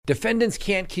Defendants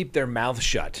can't keep their mouth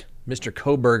shut. Mr.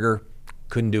 Kohberger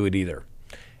couldn't do it either.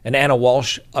 An Anna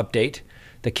Walsh update.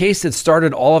 The case that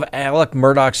started all of Alec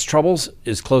Murdaugh's troubles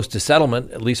is close to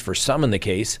settlement, at least for some in the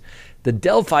case. The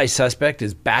Delphi suspect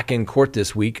is back in court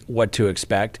this week, what to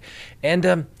expect.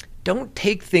 And don't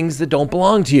take things that don't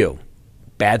belong to you.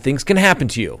 Bad things can happen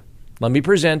to you. Let me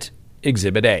present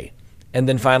Exhibit A. And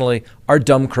then finally, our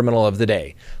dumb criminal of the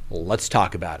day. Let's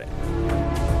talk about it.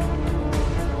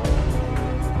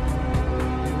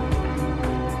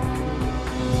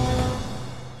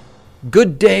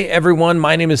 Good day, everyone.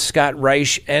 My name is Scott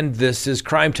Reich, and this is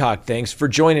Crime Talk. Thanks for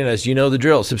joining us. You know the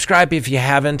drill. Subscribe if you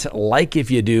haven't, like if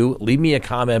you do, leave me a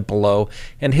comment below,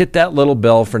 and hit that little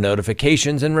bell for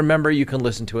notifications. And remember, you can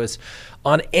listen to us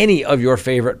on any of your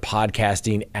favorite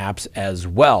podcasting apps as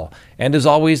well. And as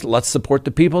always, let's support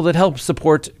the people that help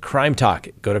support Crime Talk.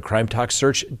 Go to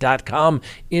crimetalksearch.com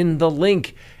in the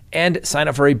link. And sign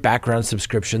up for a background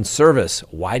subscription service.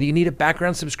 Why do you need a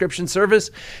background subscription service?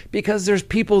 Because there's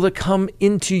people that come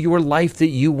into your life that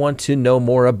you want to know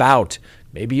more about.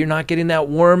 Maybe you're not getting that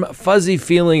warm, fuzzy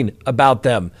feeling about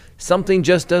them. Something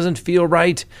just doesn't feel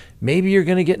right. Maybe you're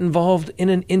going to get involved in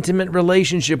an intimate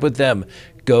relationship with them.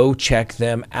 Go check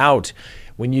them out.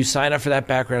 When you sign up for that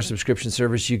background subscription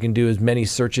service, you can do as many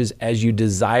searches as you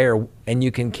desire, and you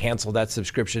can cancel that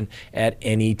subscription at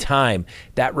any time.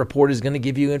 That report is going to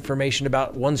give you information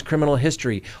about one's criminal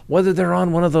history, whether they're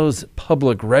on one of those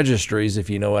public registries,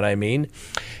 if you know what I mean.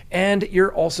 And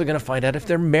you're also going to find out if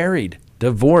they're married,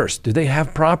 divorced, do they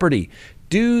have property,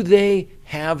 do they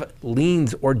have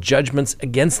liens or judgments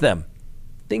against them?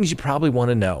 Things you probably want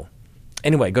to know.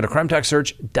 Anyway, go to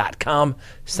crimetalksearch.com,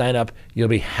 sign up. You'll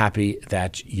be happy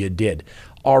that you did.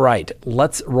 All right,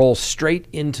 let's roll straight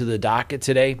into the docket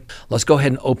today. Let's go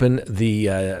ahead and open the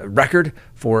record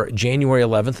for January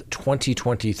 11th,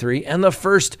 2023. And the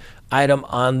first item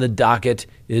on the docket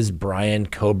is Bryan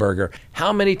Kohberger.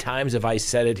 How many times have I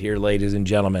said it here, ladies and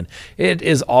gentlemen? It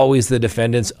is always the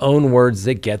defendant's own words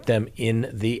that get them in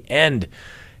the end,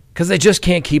 because they just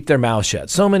can't keep their mouth shut.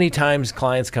 So many times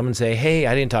clients come and say, hey,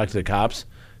 I didn't talk to the cops,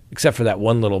 except for that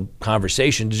one little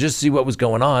conversation to just see what was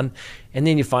going on. And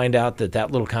then you find out that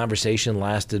that little conversation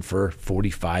lasted for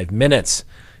 45 minutes.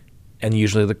 And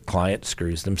usually the client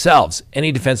screws themselves.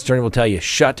 Any defense attorney will tell you,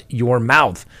 shut your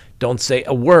mouth. Don't say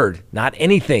a word, not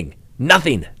anything,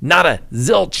 nothing, nada,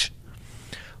 zilch.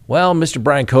 Well, Mr.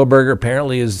 Bryan Kohberger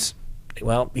apparently is,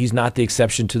 he's not the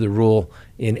exception to the rule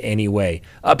in any way.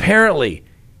 Apparently,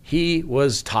 he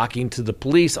was talking to the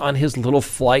police on his little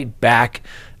flight back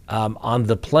on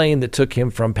the plane that took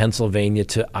him from Pennsylvania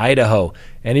to Idaho.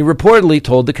 And he reportedly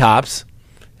told the cops,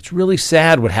 it's really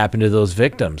sad what happened to those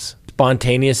victims.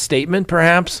 Spontaneous statement,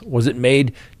 perhaps? Was it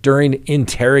made during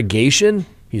interrogation?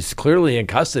 He's clearly in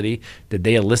custody. Did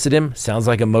they elicit him? Sounds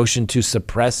like a motion to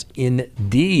suppress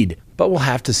indeed. But we'll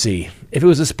have to see. If it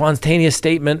was a spontaneous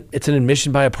statement, it's an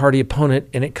admission by a party opponent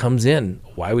and it comes in.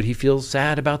 Why would he feel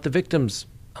sad about the victims?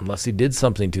 Unless he did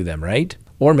something to them, right?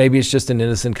 Or maybe it's just an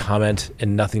innocent comment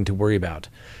and nothing to worry about.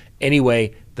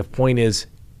 Anyway, the point is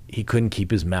he couldn't keep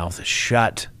his mouth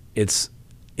shut. It's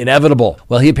inevitable.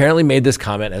 Well, he apparently made this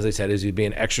comment, as I said, as he's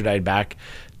being extradited back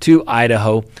to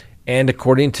Idaho. And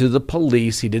according to the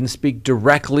police, he didn't speak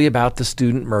directly about the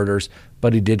student murders,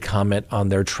 but he did comment on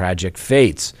their tragic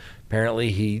fates.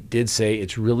 Apparently, he did say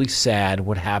it's really sad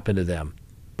what happened to them,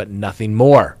 but nothing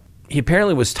more. He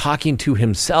apparently was talking to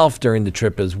himself during the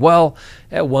trip as well.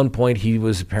 At one point, he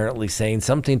was apparently saying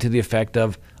something to the effect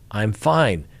of, I'm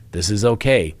fine. This is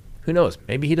okay. Who knows?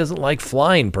 Maybe he doesn't like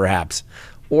flying, perhaps.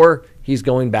 Or he's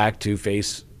going back to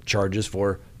face charges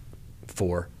for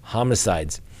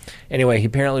homicides. Anyway, he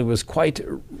apparently was quite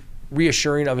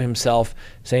reassuring of himself,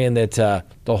 saying that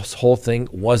the whole thing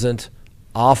wasn't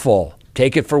awful.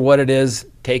 Take it for what it is.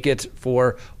 Take it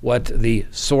for what the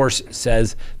source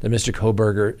says that Mr.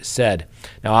 Kohberger said.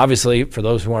 Now, obviously, for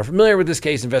those who aren't familiar with this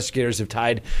case, investigators have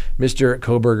tied Mr.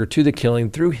 Kohberger to the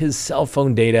killing through his cell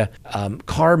phone data,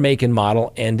 car make and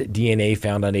model, and DNA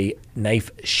found on a knife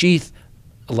sheath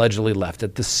allegedly left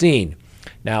at the scene.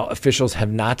 Now, officials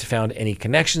have not found any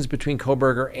connections between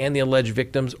Kohberger and the alleged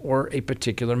victims or a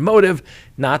particular motive.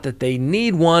 Not that they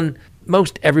need one.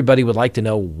 Most everybody would like to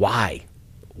know why.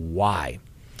 Why?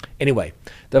 Anyway,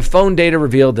 the phone data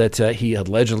revealed that he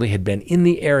allegedly had been in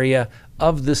the area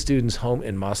of the student's home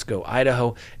in Moscow,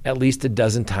 Idaho, at least a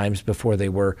dozen times before they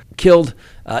were killed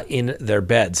in their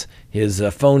beds. His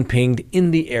phone pinged in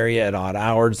the area at odd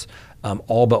hours,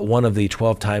 all but one of the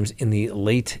 12 times in the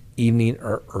late evening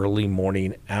or early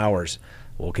morning hours.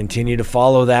 We'll continue to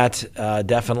follow that,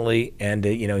 definitely. And,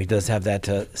 he does have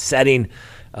that setting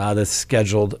that's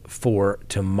scheduled for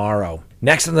tomorrow.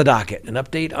 Next on the docket, an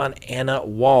update on Anna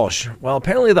Walsh. Well,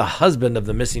 apparently the husband of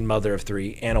the missing mother of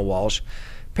three, Anna Walsh,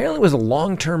 apparently was a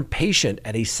long-term patient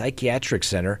at a psychiatric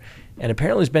center and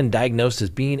apparently has been diagnosed as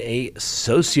being a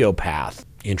sociopath.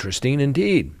 Interesting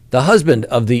indeed. The husband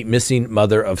of the missing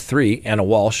mother of three, Anna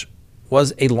Walsh,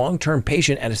 was a long-term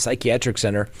patient at a psychiatric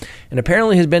center and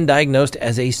apparently has been diagnosed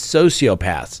as a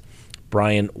sociopath.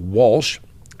 Brian Walsh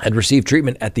had received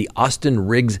treatment at the Austin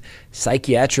Riggs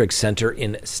Psychiatric Center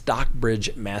in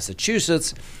Stockbridge,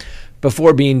 Massachusetts,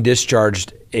 before being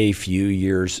discharged a few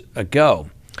years ago.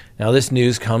 Now, this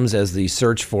news comes as the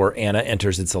search for Anna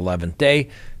enters its 11th day.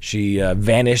 She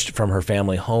vanished from her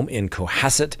family home in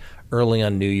Cohasset early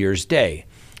on New Year's Day.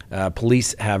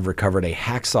 Police have recovered a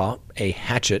hacksaw, a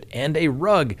hatchet, and a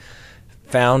rug,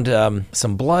 found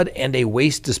some blood and a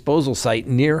waste disposal site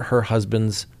near her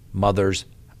husband's mother's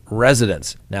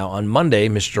residence. Now, on Monday,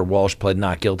 Mr. Walsh pled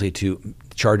not guilty to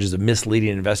charges of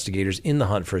misleading investigators in the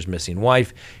hunt for his missing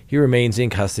wife. He remains in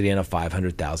custody on a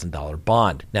 $500,000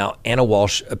 bond. Now, Anna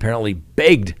Walsh apparently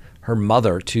begged her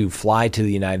mother to fly to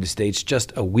the United States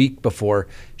just a week before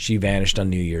she vanished on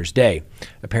New Year's Day.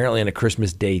 Apparently, in a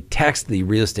Christmas Day text, the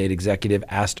real estate executive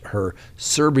asked her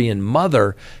Serbian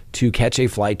mother to catch a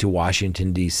flight to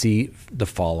Washington, D.C. the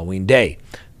following day.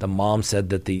 The mom said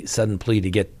that the sudden plea to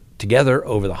get together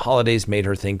over the holidays made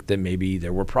her think that maybe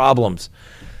there were problems.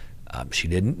 She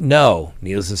didn't know.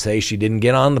 Needless to say, she didn't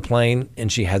get on the plane,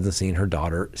 and she hasn't seen her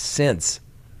daughter since.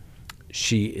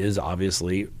 She is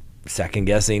obviously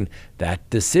second-guessing that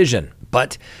decision.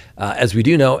 But as we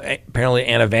do know, apparently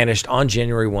Anna vanished on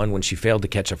January 1 when she failed to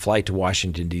catch a flight to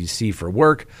Washington, D.C. for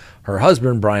work. Her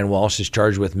husband, Brian Walsh, is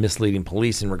charged with misleading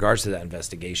police in regards to that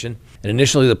investigation. And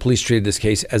initially, the police treated this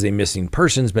case as a missing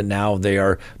persons, but now they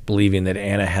are believing that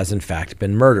Anna has in fact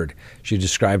been murdered. She's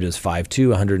described as 5'2",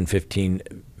 115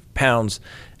 pounds.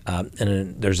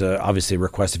 And there's obviously a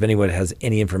request if anyone has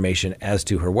any information as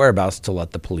to her whereabouts to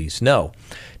let the police know.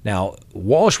 Now,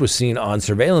 Walsh was seen on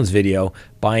surveillance video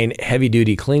buying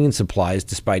heavy-duty cleaning supplies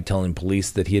despite telling police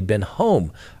that he had been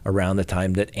home around the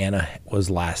time that Anna was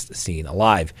last seen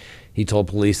alive. He told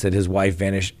police that his wife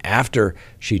vanished after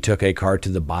she took a car to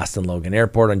the Boston Logan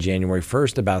Airport on January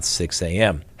 1st about 6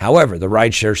 a.m. However, the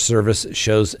rideshare service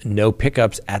shows no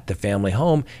pickups at the family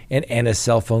home, and Anna's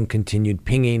cell phone continued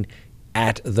pinging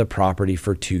at the property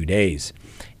for 2 days.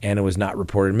 Anna was not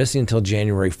reported missing until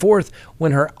January 4th,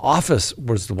 when her office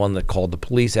was the one that called the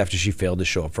police after she failed to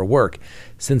show up for work.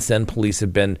 Since then, police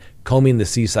have been combing the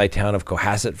seaside town of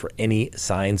Cohasset for any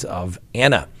signs of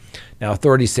Anna. Now,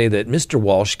 authorities say that Mr.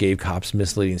 Walsh gave cops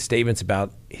misleading statements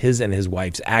about his and his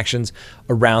wife's actions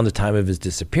around the time of his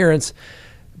disappearance,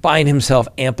 buying himself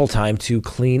ample time to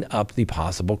clean up the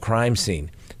possible crime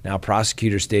scene. Now,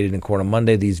 prosecutors stated in court on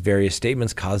Monday these various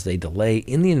statements caused a delay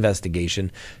in the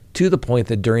investigation to the point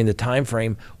that during the time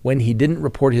frame when he didn't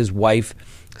report his wife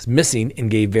missing and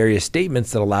gave various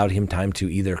statements that allowed him time to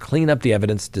either clean up the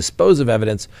evidence, dispose of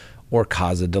evidence, or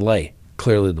cause a delay.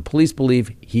 Clearly, the police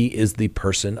believe he is the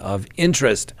person of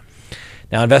interest.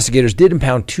 Now, investigators did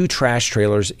impound 2 trash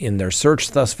trailers in their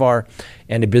search thus far,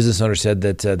 and a business owner said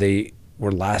that they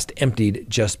were last emptied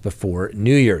just before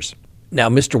New Year's. Now,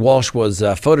 Mr. Walsh was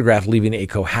photographed leaving a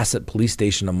Cohasset police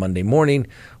station on Monday morning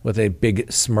with a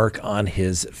big smirk on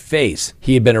his face.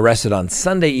 He had been arrested on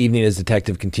Sunday evening as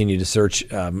detectives continued to search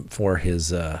for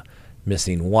his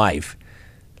missing wife.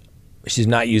 She's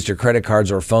not used her credit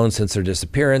cards or phone since her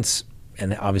disappearance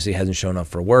and obviously hasn't shown up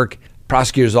for work.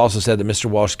 Prosecutors also said that Mr.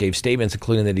 Walsh gave statements,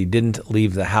 including that he didn't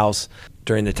leave the house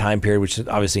during the time period, which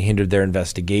obviously hindered their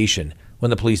investigation.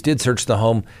 When the police did search the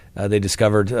home, they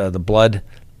discovered the blood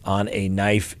on a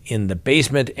knife in the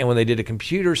basement. And when they did a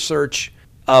computer search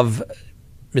of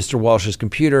Mr. Walsh's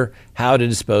computer, how to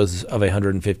dispose of a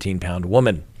 115-pound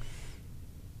woman.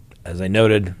 As I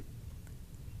noted,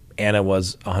 Anna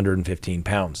was 115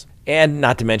 pounds. And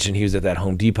not to mention, he was at that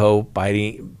Home Depot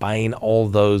buying all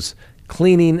those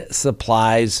cleaning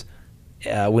supplies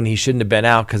when he shouldn't have been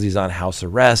out because he's on house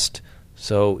arrest.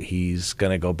 So he's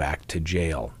going to go back to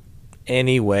jail.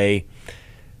 Anyway,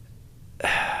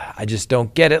 I just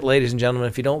don't get it, ladies and gentlemen.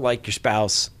 If you don't like your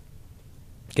spouse,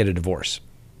 get a divorce.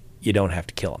 You don't have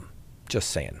to kill him.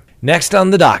 Just saying. Next on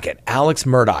the docket, Alex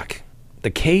Murdaugh. The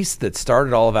case that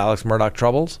started all of Alex Murdaugh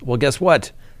troubles? Well, guess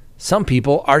what? Some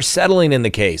people are settling in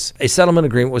the case. A settlement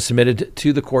agreement was submitted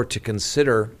to the court to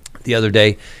consider the other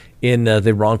day in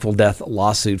the wrongful death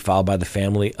lawsuit filed by the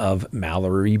family of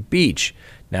Mallory Beach.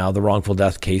 Now, the wrongful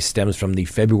death case stems from the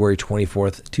February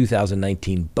 24th,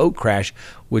 2019 boat crash,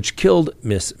 which killed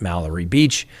Miss Mallory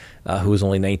Beach, who was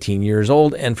only 19 years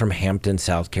old and from Hampton,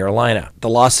 South Carolina. The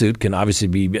lawsuit can obviously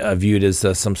be viewed as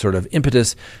some sort of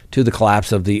impetus to the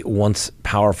collapse of the once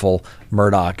powerful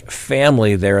Murdaugh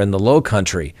family there in the Low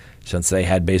Country, since they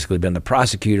had basically been the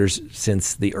prosecutors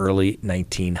since the early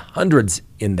 1900s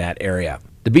in that area.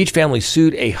 The Beach family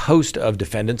sued a host of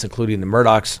defendants, including the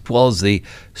Murdaughs, as well as the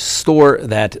store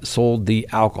that sold the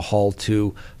alcohol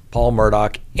to Paul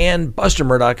Murdaugh and Buster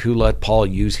Murdaugh, who let Paul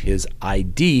use his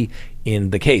ID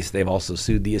in the case. They've also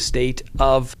sued the estate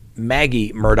of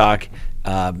Maggie Murdaugh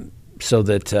so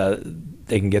that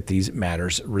they can get these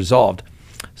matters resolved.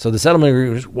 So the settlement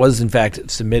agreement was, in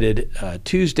fact, submitted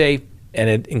Tuesday, and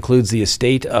it includes the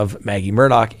estate of Maggie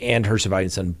Murdaugh and her surviving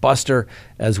son Buster,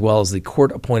 as well as the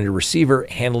court-appointed receiver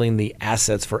handling the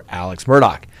assets for Alex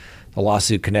Murdaugh. The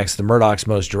lawsuit connects the Murdaughs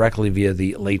most directly via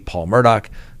the late Paul Murdaugh,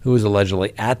 who was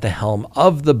allegedly at the helm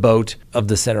of the boat of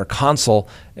the center console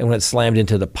and when it slammed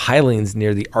into the pilings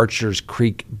near the Archers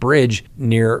Creek Bridge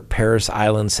near Parris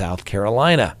Island, South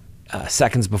Carolina.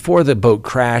 Seconds before the boat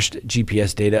crashed,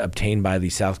 GPS data obtained by the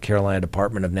South Carolina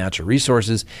Department of Natural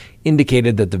Resources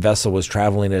indicated that the vessel was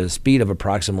traveling at a speed of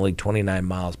approximately 29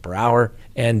 miles per hour,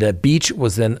 and Beach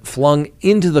was then flung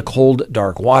into the cold,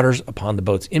 dark waters upon the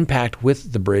boat's impact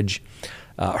with the bridge.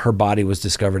 Her body was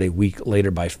discovered a week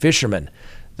later by fishermen.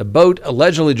 The boat,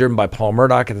 allegedly driven by Paul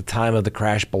Murdaugh at the time of the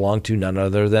crash, belonged to none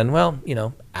other than,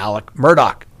 Alec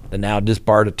Murdaugh, the now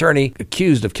disbarred attorney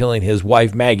accused of killing his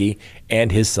wife Maggie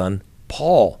and his son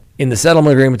Paul. In the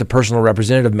settlement agreement, the personal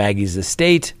representative of Maggie's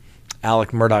estate,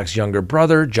 Alec Murdaugh's younger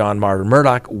brother, John Marvin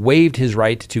Murdaugh, waived his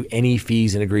right to any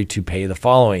fees and agreed to pay the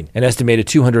following: an estimated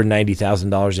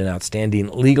 $290,000 in outstanding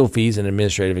legal fees and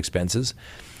administrative expenses,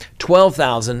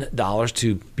 $12,000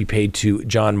 to be paid to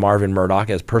John Marvin Murdaugh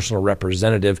as personal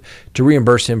representative to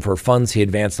reimburse him for funds he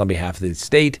advanced on behalf of the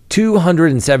estate,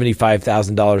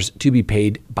 $275,000 to be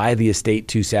paid by the estate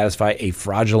to satisfy a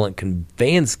fraudulent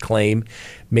conveyance claim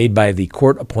made by the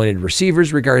court-appointed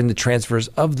receivers regarding the transfers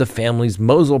of the family's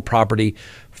Mosel property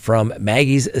from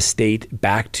Maggie's estate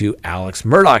back to Alex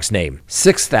Murdaugh's name,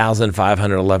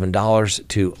 $6,511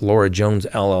 to Laura Jones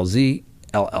LLC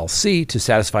to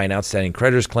satisfy an outstanding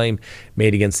creditor's claim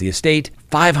made against the estate,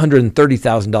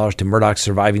 $530,000 to Murdaugh's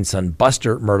surviving son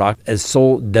Buster Murdaugh as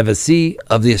sole devotee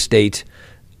of the estate,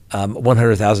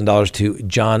 $100,000 to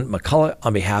John McCullough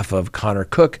on behalf of Connor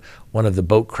Cook, one of the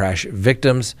boat crash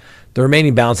victims. The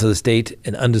remaining balance of the estate,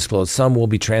 an undisclosed sum, will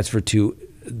be transferred to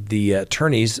the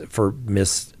attorneys for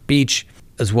Miss Beach,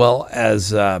 as well as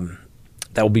that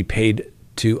will be paid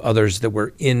to others that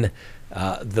were in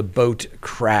the boat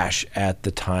crash at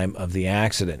the time of the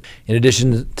accident. In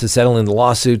addition to settling the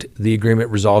lawsuit, the agreement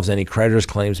resolves any creditors'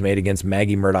 claims made against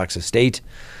Maggie Murdaugh's estate.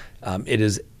 It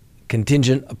is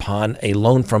contingent upon a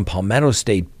loan from Palmetto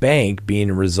State Bank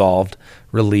being resolved,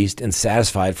 released, and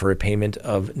satisfied for a payment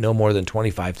of no more than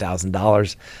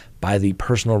 $25,000 by the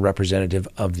personal representative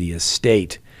of the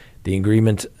estate. The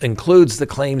agreement includes the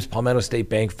claims Palmetto State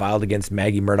Bank filed against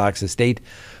Maggie Murdaugh's estate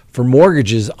for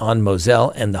mortgages on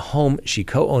Moselle and the home she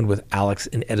co-owned with Alex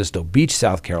in Edisto Beach,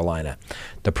 South Carolina.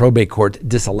 The probate court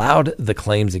disallowed the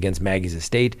claims against Maggie's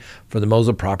estate for the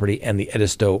Moselle property and the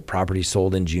Edisto property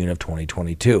sold in June of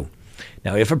 2022.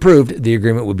 Now, if approved, the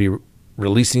agreement would be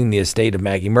releasing the estate of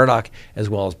Maggie Murdaugh as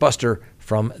well as Buster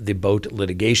from the boat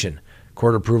litigation.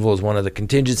 Court approval is one of the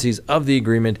contingencies of the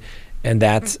agreement, and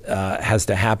that has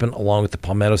to happen along with the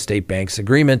Palmetto State Bank's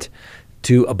agreement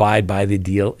to abide by the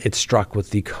deal it struck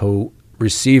with the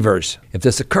co-receivers. If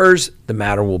this occurs, the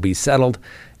matter will be settled,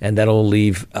 and that will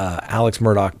leave Alex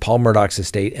Murdaugh, Paul Murdaugh's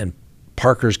estate, and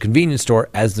Parker's convenience store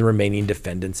as the remaining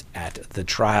defendants at the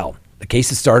trial. The case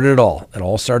has started it all. It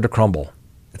all started to crumble.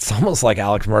 It's almost like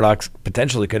Alex Murdaugh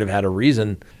potentially could have had a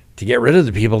reason to get rid of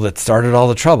the people that started all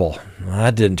the trouble. Well,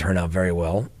 that didn't turn out very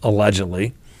well,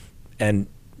 allegedly. And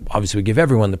obviously we give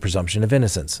everyone the presumption of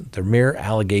innocence. They're mere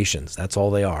allegations. That's all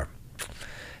they are.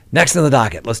 Next on the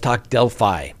docket, let's talk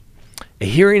Delphi. A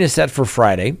hearing is set for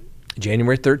Friday,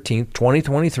 January 13th,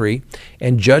 2023,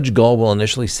 and Judge Gull will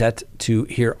initially set to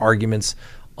hear arguments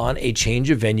on a change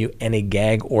of venue and a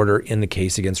gag order in the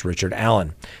case against Richard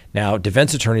Allen. Now,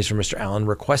 defense attorneys for Mr. Allen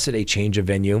requested a change of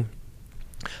venue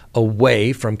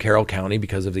away from Carroll County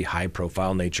because of the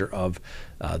high-profile nature of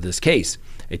this case.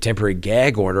 A temporary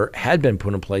gag order had been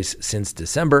put in place since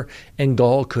December, and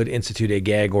Gull could institute a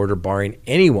gag order barring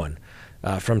anyone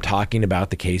from talking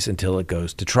about the case until it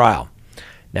goes to trial.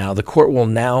 Now, the court will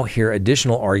now hear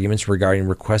additional arguments regarding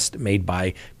requests made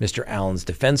by Mr. Allen's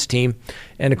defense team,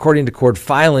 and according to court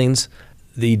filings,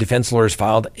 the defense lawyers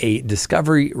filed a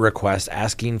discovery request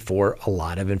asking for a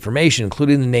lot of information,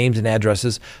 including the names and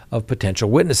addresses of potential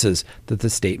witnesses that the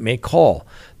state may call.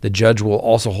 The judge will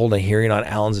also hold a hearing on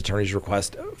Allen's attorney's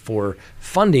request for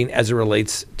funding as it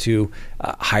relates to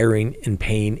hiring and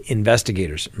paying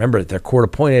investigators. Remember, they're court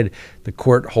appointed. The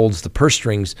court holds the purse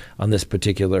strings on this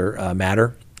particular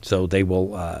matter. So they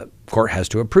will, court has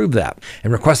to approve that.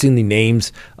 And requesting the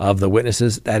names of the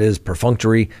witnesses, that is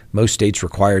perfunctory. Most states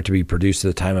require it to be produced at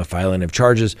the time of filing of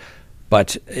charges,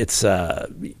 but it's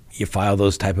you file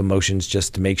those type of motions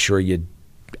just to make sure you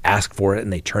ask for it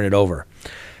and they turn it over.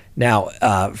 Now,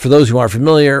 for those who aren't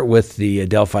familiar with the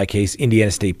Delphi case, Indiana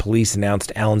State Police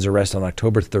announced Allen's arrest on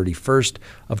October 31st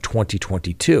of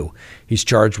 2022. He's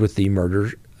charged with the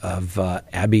murder of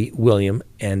Abby William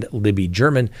and Libby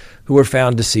German, who were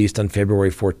found deceased on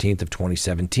February 14th of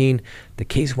 2017. The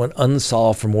case went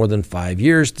unsolved for more than 5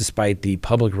 years, despite the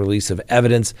public release of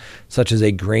evidence such as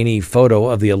a grainy photo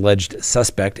of the alleged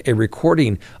suspect, a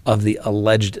recording of the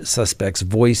alleged suspect's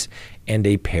voice, and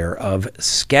a pair of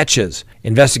sketches.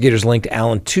 Investigators linked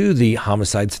Allen to the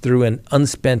homicides through an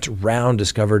unspent round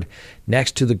discovered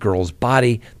next to the girl's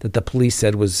body that the police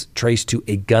said was traced to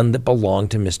a gun that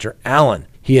belonged to Mr. Allen.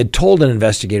 He had told an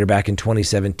investigator back in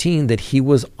 2017 that he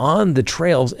was on the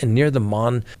trails and near the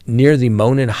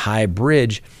Monon High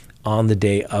Bridge on the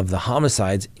day of the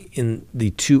homicides in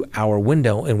the 2-hour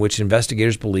window in which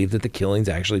investigators believe that the killings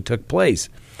actually took place.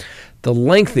 The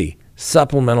lengthy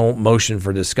supplemental motion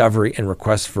for discovery and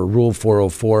request for Rule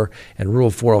 404 and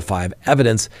Rule 405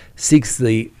 evidence seeks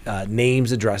the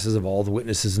names, addresses of all the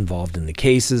witnesses involved in the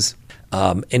cases,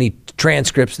 any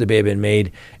transcripts that may have been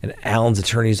made, and Allen's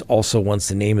attorneys also wants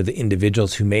the name of the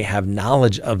individuals who may have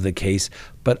knowledge of the case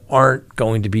but aren't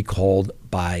going to be called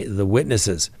by the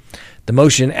witnesses. The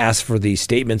motion asks for the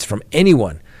statements from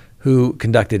anyone who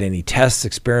conducted any tests,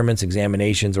 experiments,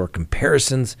 examinations, or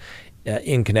comparisons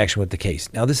in connection with the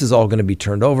case. Now, this is all going to be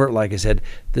turned over. Like I said,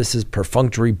 this is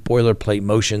perfunctory boilerplate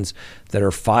motions that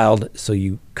are filed so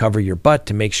you cover your butt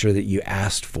to make sure that you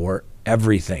asked for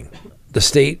everything. The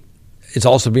state is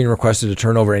also being requested to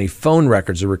turn over any phone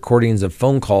records or recordings of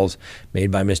phone calls made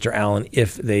by Mr. Allen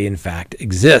if they in fact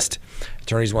exist.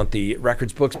 Attorneys want the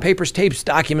records, books, papers, tapes,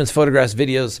 documents, photographs,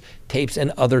 videos, tapes,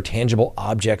 and other tangible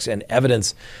objects and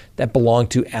evidence that belong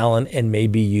to Allen and may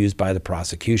be used by the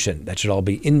prosecution. That should all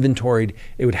be inventoried.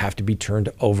 It would have to be turned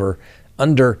over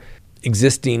under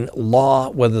existing law,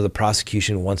 whether the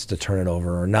prosecution wants to turn it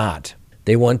over or not.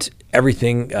 They want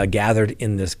everything gathered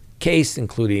in this case,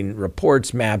 including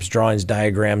reports, maps, drawings,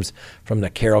 diagrams from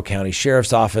the Carroll County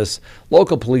Sheriff's Office,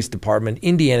 local police department,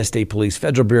 Indiana State Police,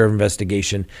 Federal Bureau of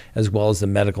Investigation, as well as the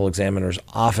medical examiner's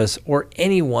office, or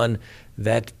anyone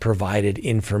that provided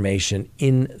information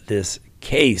in this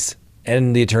case.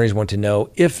 And the attorneys want to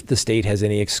know if the state has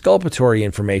any exculpatory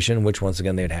information, which once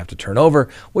again they'd have to turn over,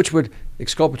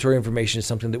 exculpatory information is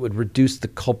something that would reduce the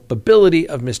culpability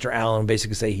of Mr. Allen,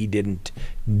 basically say he didn't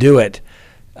do it.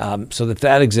 So if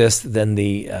that exists, then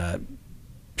the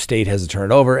state has to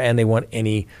turn it over, and they want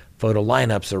any photo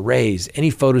lineups, arrays, any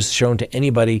photos shown to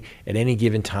anybody at any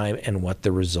given time, and what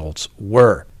the results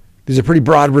were. These are pretty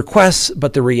broad requests,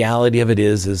 but the reality of it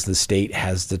is the state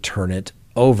has to turn it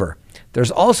over.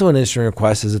 There's also an interesting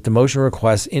request is that the motion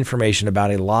requests information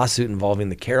about a lawsuit involving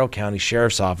the Carroll County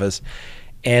Sheriff's Office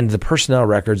and the personnel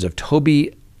records of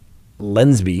Toby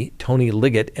Lensby, Tony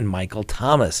Liggett, and Michael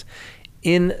Thomas.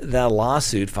 In that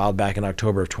lawsuit filed back in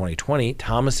October of 2020,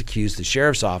 Thomas accused the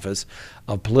sheriff's office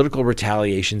of political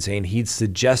retaliation, saying he'd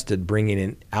suggested bringing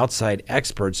in outside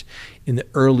experts in the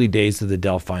early days of the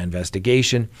Delphi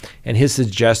investigation, and his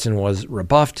suggestion was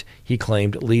rebuffed, he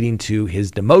claimed, leading to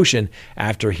his demotion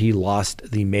after he lost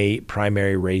the May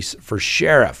primary race for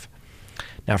sheriff.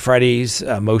 Now, Friday's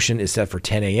motion is set for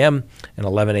 10 a.m. and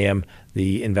 11 a.m.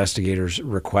 The investigators'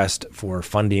 request for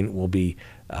funding will be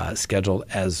scheduled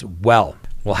as well.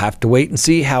 We'll have to wait and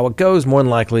see how it goes. More than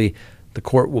likely, the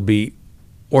court will be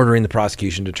ordering the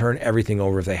prosecution to turn everything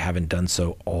over if they haven't done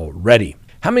so already.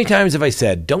 How many times have I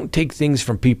said, don't take things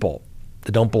from people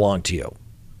that don't belong to you,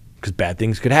 because bad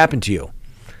things could happen to you?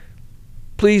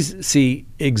 Please see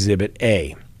Exhibit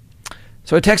A.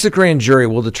 So a Texas grand jury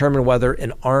will determine whether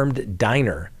an armed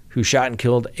diner who shot and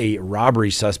killed a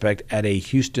robbery suspect at a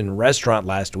Houston restaurant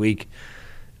last week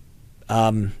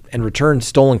and returned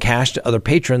stolen cash to other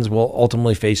patrons will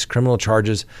ultimately face criminal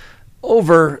charges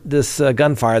over this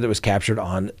gunfire that was captured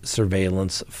on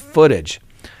surveillance footage.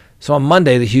 So on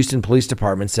Monday, the Houston Police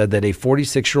Department said that a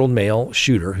 46-year-old male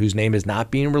shooter, whose name is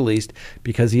not being released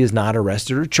because he is not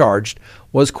arrested or charged,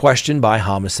 was questioned by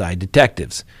homicide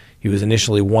detectives. He was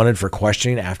initially wanted for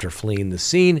questioning after fleeing the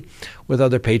scene with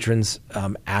other patrons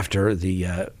after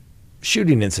the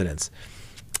shooting incidents.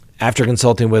 After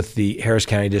consulting with the Harris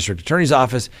County District Attorney's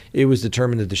Office, it was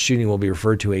determined that the shooting will be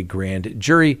referred to a grand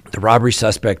jury. The robbery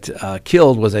suspect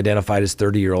killed was identified as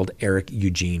 30-year-old Eric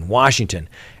Eugene Washington.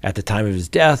 At the time of his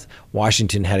death,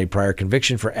 Washington had a prior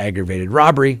conviction for aggravated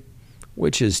robbery,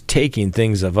 which is taking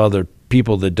things of other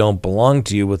people that don't belong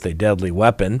to you with a deadly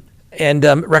weapon. And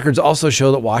records also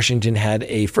show that Washington had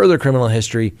a further criminal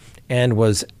history and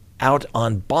was out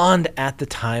on bond at the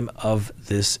time of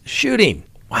this shooting.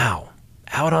 Wow.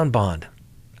 Out on bond.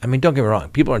 I mean, don't get me wrong.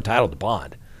 People are entitled to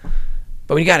bond.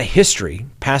 But when you got a history,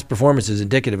 past performance is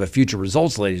indicative of future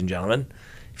results, ladies and gentlemen.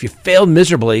 If you failed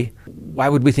miserably, why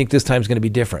would we think this time is going to be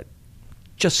different?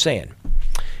 Just saying.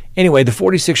 Anyway, the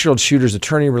 46-year-old shooter's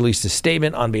attorney released a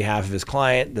statement on behalf of his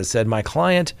client that said, "My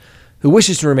client, who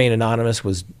wishes to remain anonymous,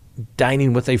 was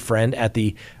dining with a friend at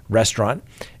the restaurant,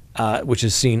 which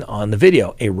is seen on the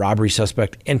video. A robbery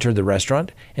suspect entered the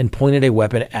restaurant and pointed a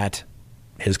weapon at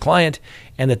his client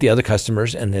and at the other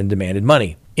customers and then demanded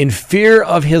money. In fear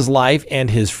of his life and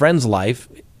his friend's life,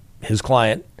 his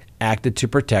client acted to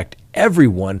protect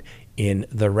everyone in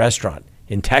the restaurant.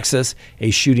 In Texas,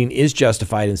 a shooting is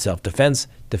justified in self-defense,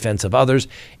 defense of others,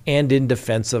 and in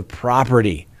defense of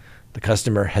property. The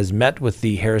customer has met with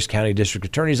the Harris County District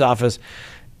Attorney's Office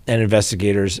and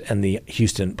investigators and the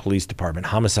Houston Police Department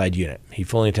Homicide Unit. He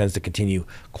fully intends to continue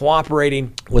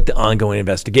cooperating with the ongoing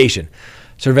investigation."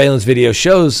 Surveillance video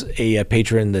shows a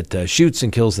patron that shoots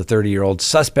and kills the 30-year-old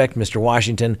suspect, Mr.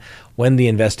 Washington. When the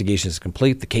investigation is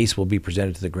complete, the case will be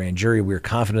presented to the grand jury. We are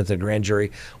confident the grand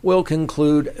jury will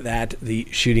conclude that the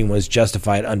shooting was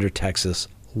justified under Texas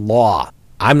law.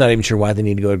 I'm not even sure why they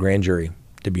need to go to grand jury,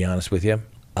 to be honest with you.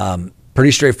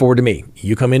 Pretty straightforward to me.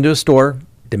 You come into a store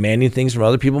demanding things from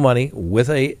other people money with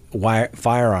a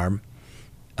firearm.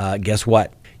 Guess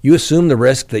what? You assume the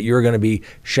risk that you're going to be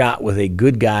shot with a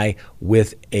good guy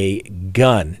with a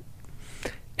gun.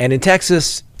 And in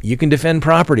Texas, you can defend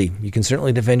property. You can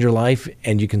certainly defend your life,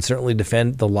 and you can certainly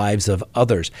defend the lives of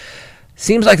others.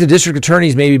 Seems like the district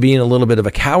attorney's maybe being a little bit of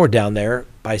a coward down there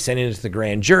by sending it to the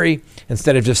grand jury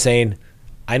instead of just saying,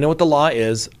 "I know what the law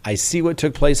is. I see what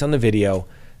took place on the video.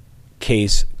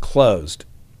 Case closed."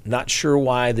 Not sure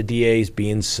why the DA is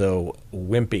being so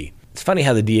wimpy. It's funny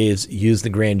how the DAs use the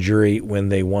grand jury when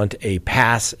they want a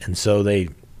pass, and so they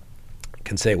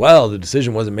can say, well, the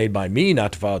decision wasn't made by me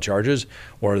not to file charges,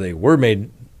 or they were made,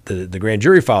 the grand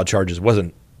jury filed charges.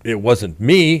 It wasn't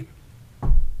me.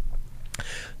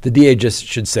 The DA just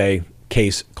should say,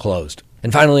 case closed.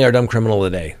 And finally, our dumb criminal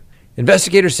of the day.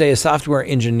 Investigators say a software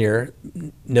engineer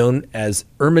known as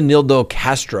Hermenildo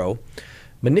Castro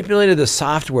manipulated the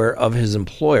software of his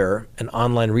employer, an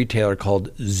online retailer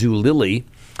called Zulily,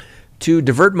 to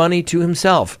divert money to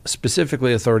himself.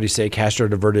 Specifically, authorities say Castro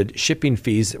diverted shipping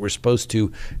fees that were supposed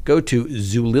to go to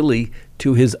Zulily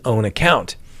to his own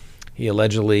account. He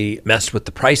allegedly messed with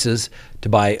the prices to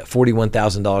buy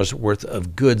 $41,000 worth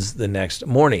of goods the next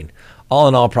morning. All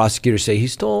in all, prosecutors say he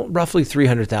stole roughly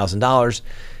 $300,000.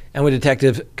 And when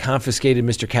detectives confiscated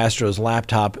Mr. Castro's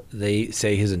laptop, they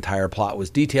say his entire plot was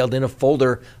detailed in a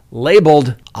folder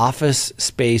labeled Office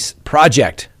Space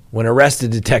Project. When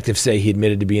arrested, detectives say he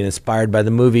admitted to being inspired by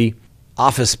the movie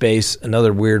Office Space.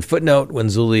 Another weird footnote, when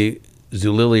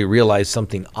Zulily realized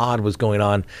something odd was going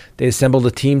on, they assembled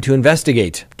a team to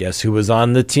investigate. Guess who was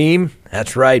on the team?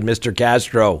 That's right, Mr.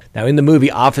 Castro. Now, in the movie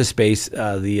Office Space,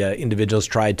 the individuals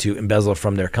tried to embezzle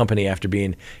from their company after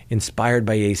being inspired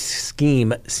by a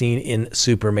scheme seen in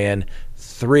Superman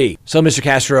 3. So, Mr.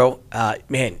 Castro,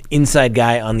 inside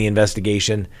guy on the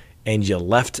investigation, and you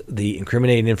left the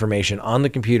incriminating information on the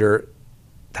computer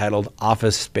titled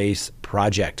Office Space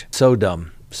Project. So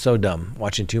dumb.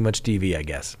 Watching too much TV, I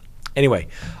guess. Anyway,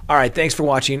 all right, thanks for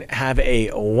watching. Have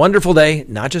a wonderful day,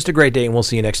 not just a great day, and we'll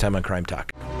see you next time on Crime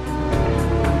Talk.